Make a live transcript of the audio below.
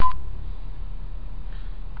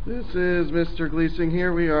This is Mr. Gleason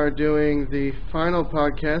here. We are doing the final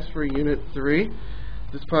podcast for Unit 3.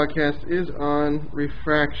 This podcast is on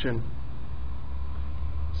refraction.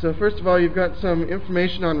 So first of all, you've got some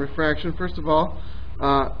information on refraction. First of all,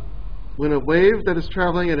 when a wave that is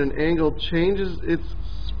traveling at an angle changes its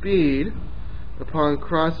speed upon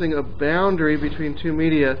crossing a boundary between two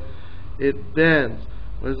media, it bends.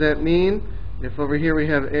 What does that mean? If over here we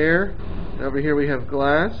have air, and over here we have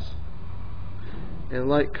glass, and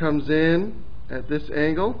light comes in at this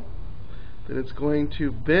angle, then it's going to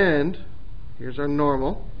bend. Here's our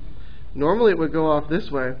normal. Normally it would go off this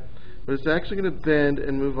way, but it's actually going to bend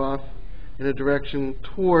and move off in a direction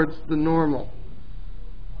towards the normal.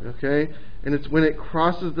 Okay? And it's when it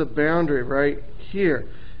crosses the boundary right here.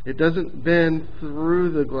 It doesn't bend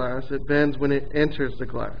through the glass, it bends when it enters the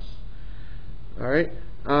glass. Alright?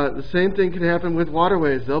 The same thing can happen with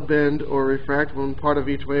waterways. They'll bend or refract when part of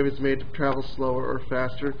each wave is made to travel slower or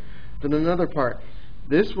faster than another part.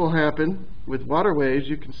 This will happen with waterways.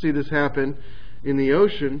 You can see this happen in the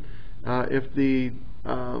ocean. If the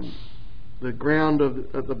ground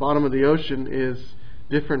at the bottom of the ocean is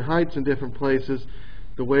different heights in different places,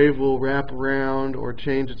 the wave will wrap around or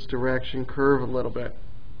change its direction, curve a little bit.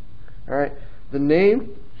 Alright, the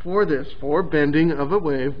name for this, for bending of a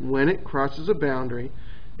wave when it crosses a boundary,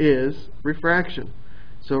 is refraction.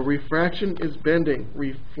 So refraction is bending.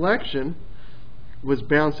 Reflection was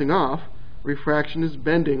bouncing off. Refraction is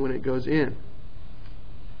bending when it goes in.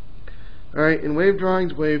 Alright, in wave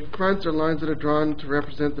drawings, wave fronts are lines that are drawn to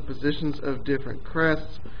represent the positions of different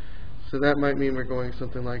crests. So that might mean we're going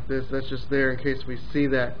something like this. That's just there in case we see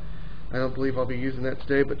that. I don't believe I'll be using that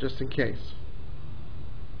today, but just in case.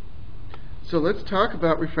 So let's talk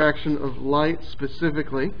about refraction of light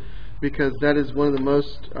specifically, because that is one of the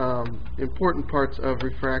most important parts of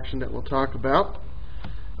refraction that we'll talk about.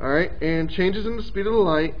 Alright, and changes in the speed of the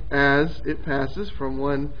light as it passes from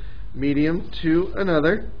one medium to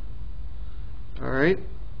another. Alright,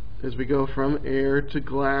 as we go from air to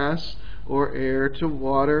glass, or air to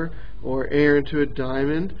water, or air into a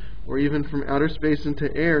diamond, or even from outer space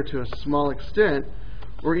into air to a small extent,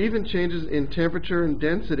 or even changes in temperature and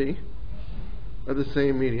density of the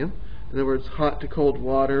same medium. In other words, hot to cold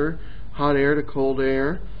water, hot air to cold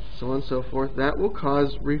air, so on and so forth. That will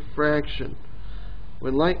cause refraction.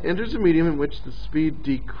 When light enters a medium in which the speed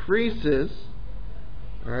decreases,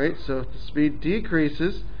 alright, so if the speed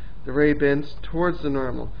decreases, the ray bends towards the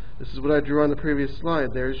normal. This is what I drew on the previous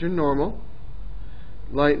slide. There's your normal.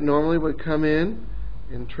 Light normally would come in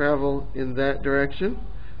and travel in that direction,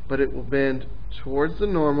 but it will bend towards the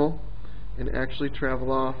normal and actually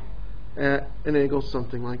travel off at an angle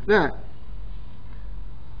something like that.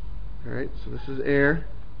 Alright, so this is air.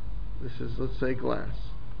 This is, let's say, glass.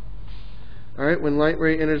 Alright, when light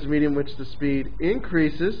ray enters a medium which the speed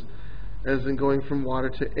increases, as in going from water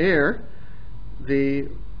to air, the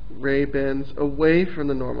ray bends away from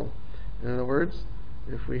the normal. In other words,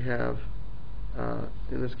 if we have,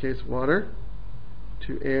 in this case, water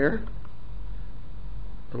to air,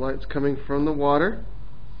 the light's coming from the water.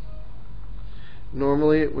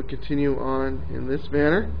 Normally it would continue on in this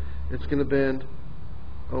manner. It's going to bend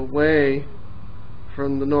away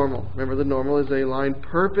from the normal. Remember, the normal is a line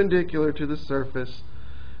perpendicular to the surface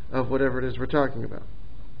of whatever it is we're talking about.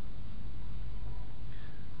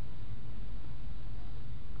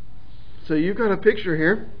 So you've got a picture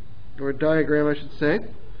here, or a diagram I should say,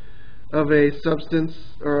 of a substance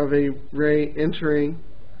or of a ray entering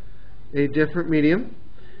a different medium.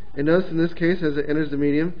 And notice in this case, as it enters the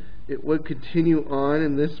medium, it would continue on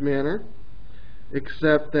in this manner,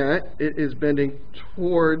 except that it is bending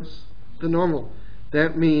towards the normal.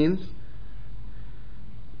 That means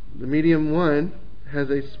the medium 1 has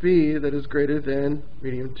a speed that is greater than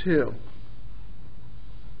medium 2.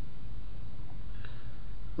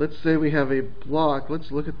 Let's say we have a block. Let's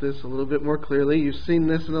look at this a little bit more clearly. You've seen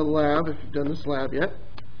this in a lab, if you've done this lab yet.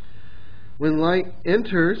 When light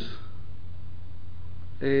enters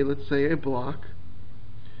let's say a block,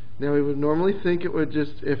 now we would normally think it would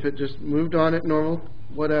just, if it just moved on at normal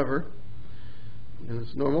whatever, in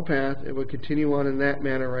its normal path, it would continue on in that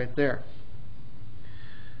manner right there.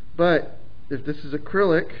 But if this is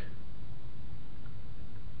acrylic,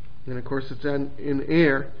 and of course it's in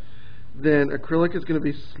air, then acrylic is going to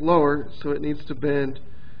be slower, so it needs to bend.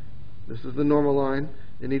 This is the normal line.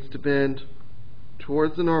 It needs to bend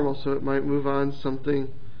towards the normal, so it might move on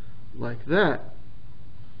something like that.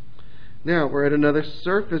 Now we're at another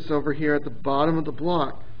surface over here at the bottom of the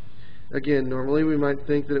block. Again, normally we might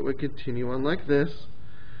think that it would continue on like this,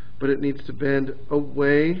 but it needs to bend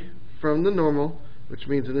away from the normal, which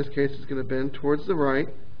means in this case it's going to bend towards the right,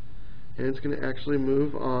 and it's going to actually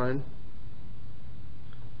move on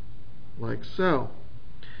like so.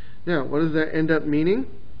 Now, what does that end up meaning?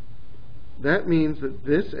 That means that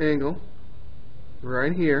this angle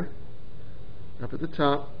right here, up at the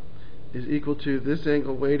top, is equal to this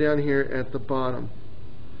angle way down here at the bottom.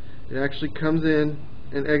 It actually comes in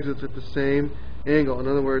and exits at the same angle. In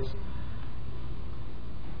other words,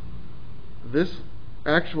 this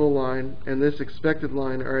actual line and this expected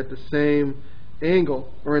line are at the same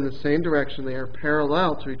angle, or in the same direction. They are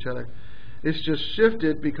parallel to each other. It's just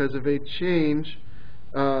shifted because of a change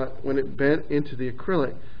when it bent into the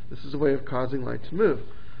acrylic. This is a way of causing light to move.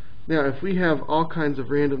 Now, if we have all kinds of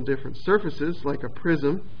random different surfaces, like a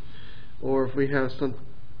prism, or if we have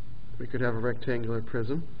we could have a rectangular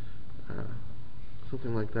prism,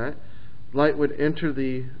 something like that. Light would enter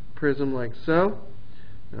the prism like so.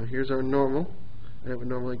 Now here's our normal, and it would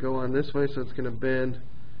normally go on this way, so it's going to bend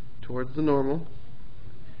towards the normal.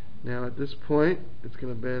 Now at this point, it's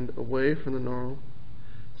going to bend away from the normal,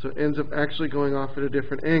 so it ends up actually going off at a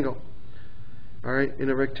different angle. Alright, in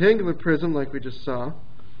a rectangular prism, like we just saw,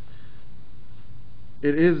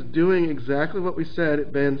 it is doing exactly what we said.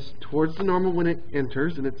 It bends towards the normal when it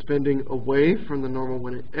enters, and it's bending away from the normal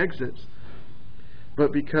when it exits.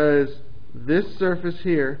 But because this surface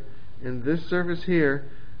here and this surface here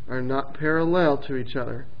are not parallel to each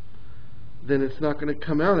other, then it's not going to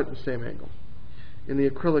come out at the same angle. In the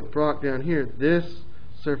acrylic block down here, this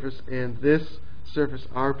surface and this surface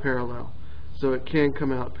are parallel, so it can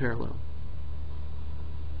come out parallel.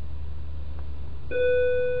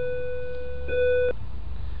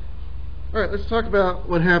 Alright, let's talk about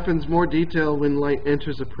what happens more detail when light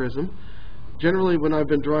enters a prism. Generally, when I've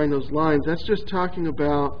been drawing those lines, that's just talking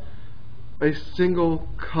about a single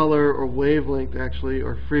color or wavelength, actually,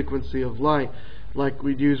 or frequency of light, like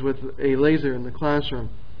we'd use with a laser in the classroom.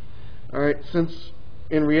 Alright, since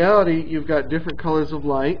in reality you've got different colors of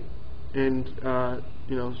light, and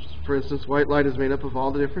for instance, white light is made up of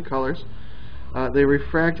all the different colors. They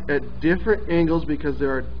refract at different angles because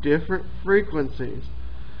there are different frequencies.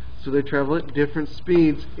 So they travel at different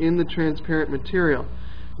speeds in the transparent material.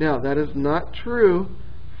 Now, that is not true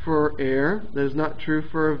for air. That is not true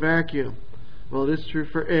for a vacuum. Well, it is true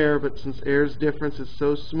for air, but since air's difference is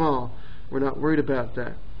so small, we're not worried about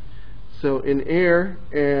that. So in air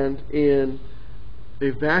and in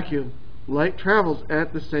a vacuum, light travels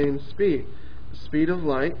at the same speed. The speed of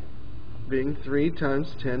light being 3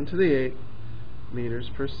 times 10 to the 8 meters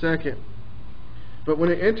per second. But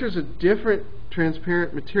when it enters a different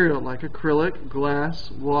transparent material like acrylic, glass,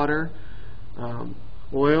 water,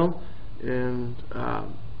 oil, and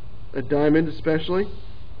a diamond especially,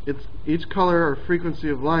 each color or frequency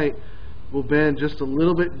of light will bend just a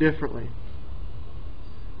little bit differently.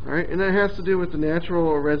 Alright, and that has to do with the natural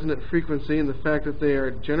or resonant frequency and the fact that they are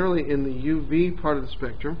generally in the UV part of the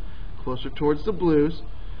spectrum, closer towards the blues.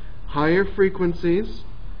 Higher frequencies,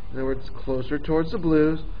 in other words, closer towards the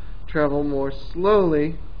blues, travel more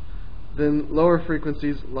slowly than lower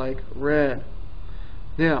frequencies like red.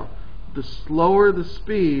 Now, the slower the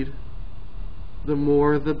speed, the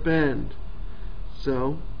more the bend.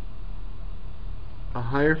 So, a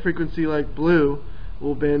higher frequency like blue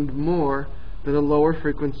will bend more than a lower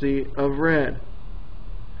frequency of red.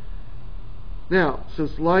 Now,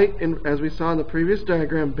 since light, as we saw in the previous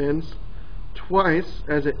diagram, bends twice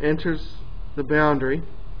as it enters the boundary,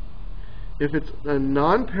 if it's a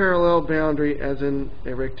non-parallel boundary, as in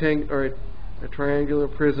a rectangle or a triangular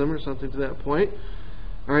prism or something to that point,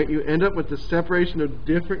 alright, you end up with the separation of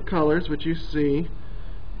different colors, which you see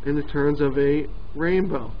in the terms of a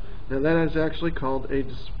rainbow. Now that is actually called a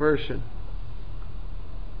dispersion.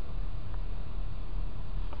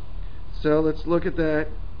 So let's look at that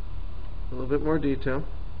in a little bit more detail.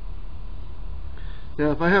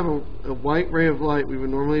 Now if I have a white ray of light, we would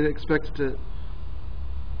normally expect it to,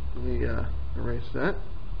 let me erase that.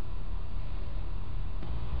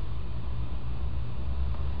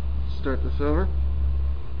 Start this over.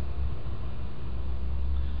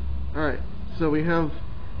 Alright, so we have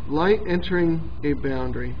light entering a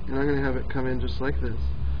boundary, and I'm going to have it come in just like this.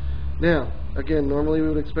 Now, again, normally we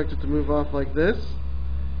would expect it to move off like this.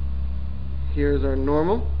 Here's our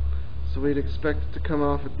normal, so we'd expect it to come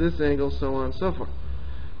off at this angle, so on and so forth.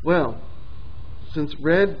 Well, since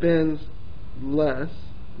red bends less,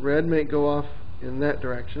 red may go off in that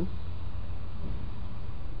direction.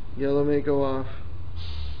 Yellow may go off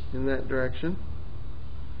in that direction.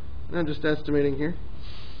 And I'm just estimating here.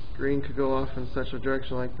 Green could go off in such a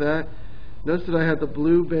direction like that. Notice that I had the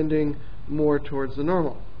blue bending more towards the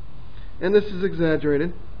normal. And this is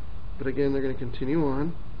exaggerated, but again, they're going to continue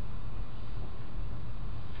on.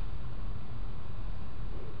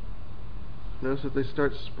 Notice that they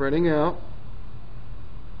start spreading out.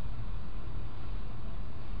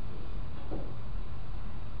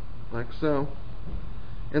 Like so.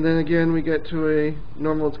 And then again we get to a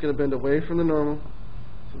normal. It's going to bend away from the normal.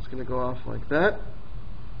 So it's going to go off like that.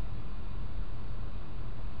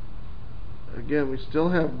 Again, we still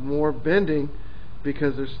have more bending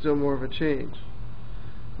because there's still more of a change.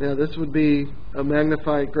 Now this would be a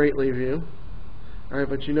magnified greatly view. Alright,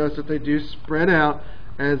 but you notice that they do spread out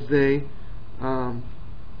as they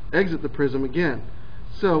exit the prism again.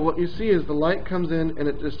 So what you see is the light comes in and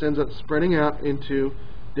it just ends up spreading out into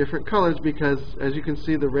different colors because, as you can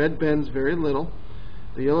see, the red bends very little.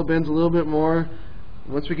 The yellow bends a little bit more.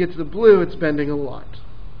 Once we get to the blue, it's bending a lot.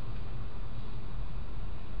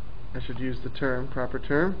 I should use the proper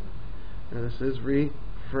term. Now this is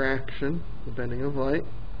refraction, the bending of light.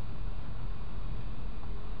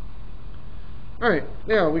 Alright,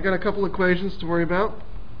 now we got a couple equations to worry about.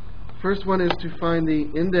 First one is to find the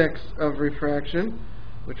index of refraction,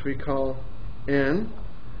 which we call n.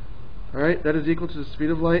 Alright, that is equal to the speed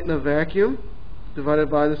of light in a vacuum divided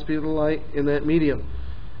by the speed of the light in that medium.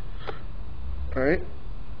 Alright,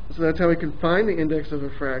 so that's how we can find the index of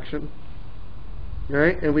refraction.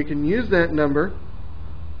 Alright, and we can use that number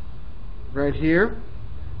right here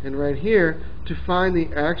and right here to find the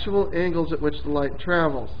actual angles at which the light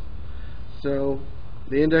travels. So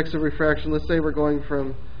the index of refraction, let's say we're going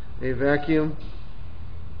from a vacuum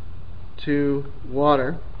to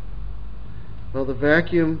water. Well, the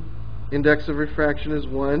vacuum index of refraction is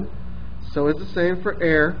 1. So it's the same for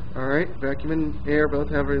air. Alright, vacuum and air both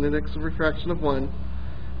have an index of refraction of 1.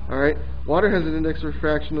 Alright, water has an index of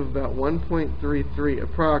refraction of about 1.33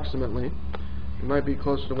 approximately. It might be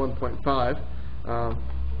closer to 1.5.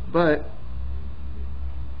 But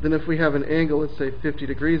then if we have an angle, let's say 50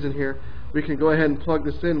 degrees in here, we can go ahead and plug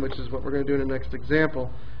this in, which is what we're going to do in the next example,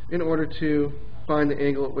 in order to find the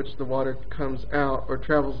angle at which the water comes out, or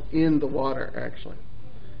travels in the water actually.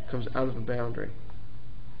 Comes out of the boundary.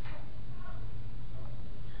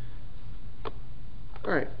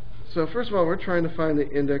 Alright, so first of all, we're trying to find the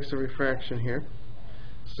index of refraction here.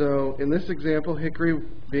 So in this example, Hickory,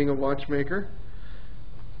 being a watchmaker,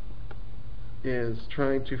 is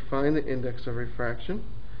trying to find the index of refraction.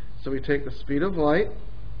 So we take the speed of light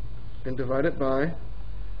and divide it by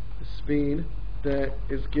the speed that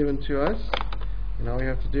is given to us. And all we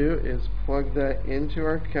have to do is plug that into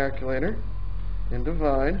our calculator and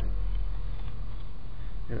divide.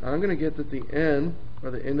 And I'm going to get that the n, or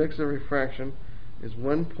the index of refraction, is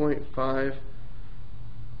 1.58.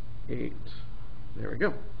 There we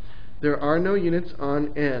go. There are no units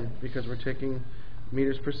on n because we're taking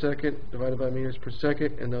meters per second divided by meters per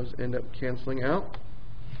second, and those end up canceling out.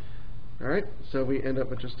 Alright, so we end up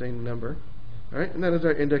with just a number. Alright, and that is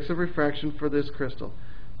our index of refraction for this crystal.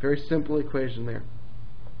 Very simple equation there.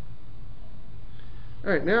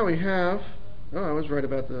 Alright, now we have, I was right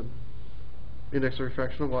about the index of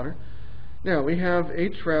refraction of water. Now we have a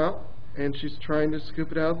trout, and she's trying to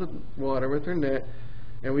scoop it out of the water with her net,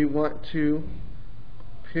 and we want to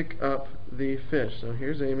pick up the fish. So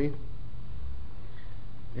here's Amy,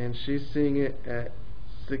 and she's seeing it at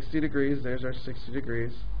 60 degrees. There's our 60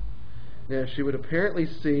 degrees. Now she would apparently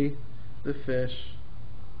see the fish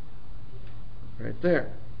right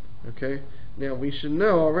there. Okay? Now we should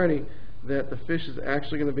know already that the fish is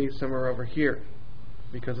actually going to be somewhere over here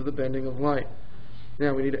because of the bending of light.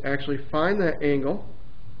 Now we need to actually find that angle.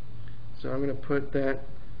 So I'm going to put that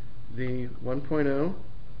the 1.0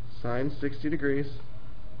 sine 60 degrees.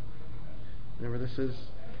 Remember, this is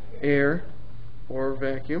air or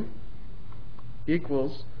vacuum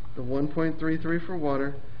equals the 1.33 for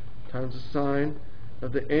water times the sine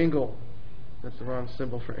of the angle. That's the wrong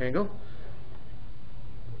symbol for angle.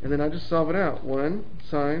 And then I just solve it out. 1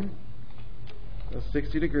 sine of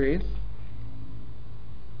 60 degrees.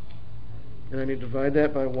 And I need to divide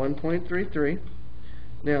that by 1.33.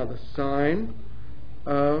 Now the sine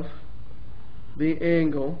of the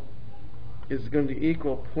angle is going to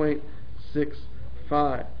equal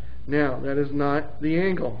 0.65. Now that is not the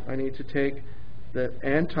angle. I need to take the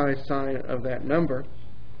anti-sign of that number.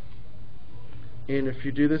 And if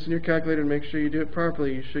you do this in your calculator and make sure you do it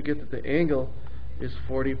properly, you should get that the angle is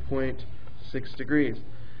 40.6 degrees.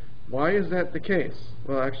 Why is that the case?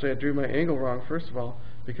 Well, actually I drew my angle wrong first of all,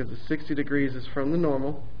 because the 60 degrees is from the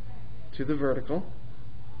normal to the vertical.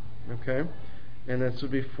 Okay? And this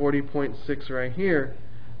would be 40.6 right here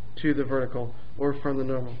to the vertical, or from the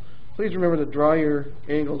normal. Please remember to draw your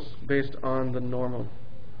angles based on the normal.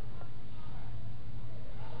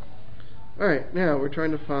 Alright, now we're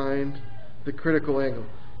trying to find the critical angle.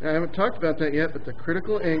 Now I haven't talked about that yet, but the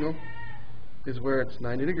critical angle is where it's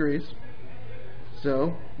 90 degrees.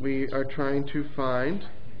 So we are trying to find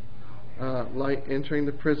light entering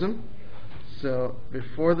the prism. So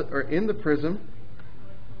in the prism,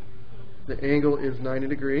 the angle is 90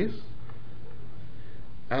 degrees.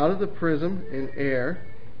 Out of the prism in air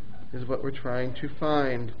is what we're trying to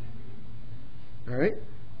find. Alright?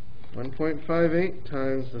 1.58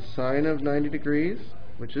 times the sine of 90 degrees,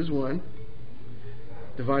 which is 1,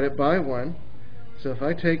 divided by 1. So if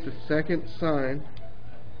I take the second sine,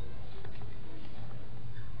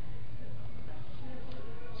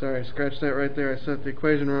 sorry, scratch that right there, I set the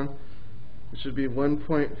equation wrong. It should be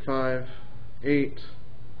 1.58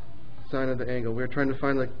 sine of the angle. We're trying to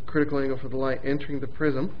find the critical angle for the light entering the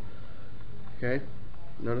prism. Okay,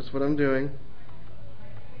 notice what I'm doing.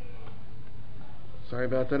 Sorry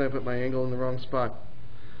about that, I put my angle in the wrong spot.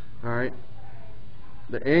 Alright,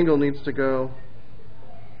 the angle needs to go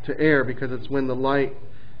to air because it's when the light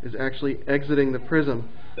is actually exiting the prism,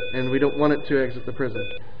 and we don't want it to exit the prism.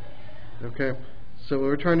 Okay, so when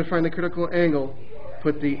we're trying to find the critical angle,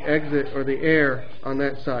 put the exit or the air on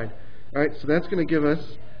that side. Alright, so that's going to give us,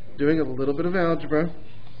 doing a little bit of algebra,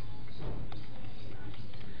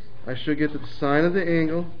 I should get that the sine of the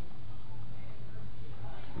angle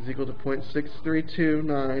is equal to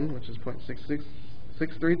 0.6329, which is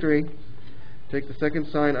 0.633. Take the second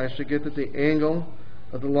sine, I should get that the angle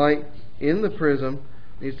of the light in the prism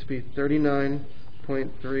needs to be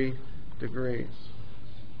 39.3 degrees.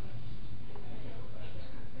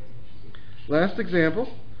 Last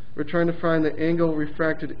example, we're trying to find the angle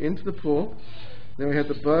refracted into the pool. Then we had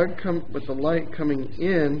the bug come with the light coming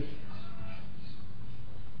in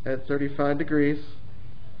at 35 degrees.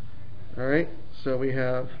 Alright, so we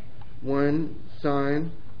have 1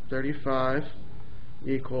 sine 35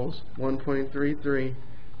 equals 1.33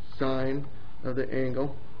 sine of the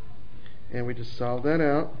angle. And we just solve that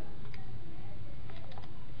out.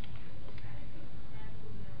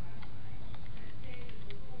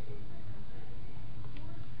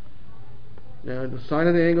 Now the sine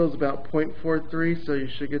of the angle is about 0.43, so you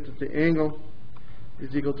should get that the angle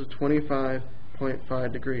is equal to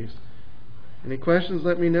 25.5 degrees. Any questions,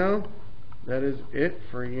 let me know. That is it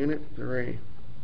for Unit 3.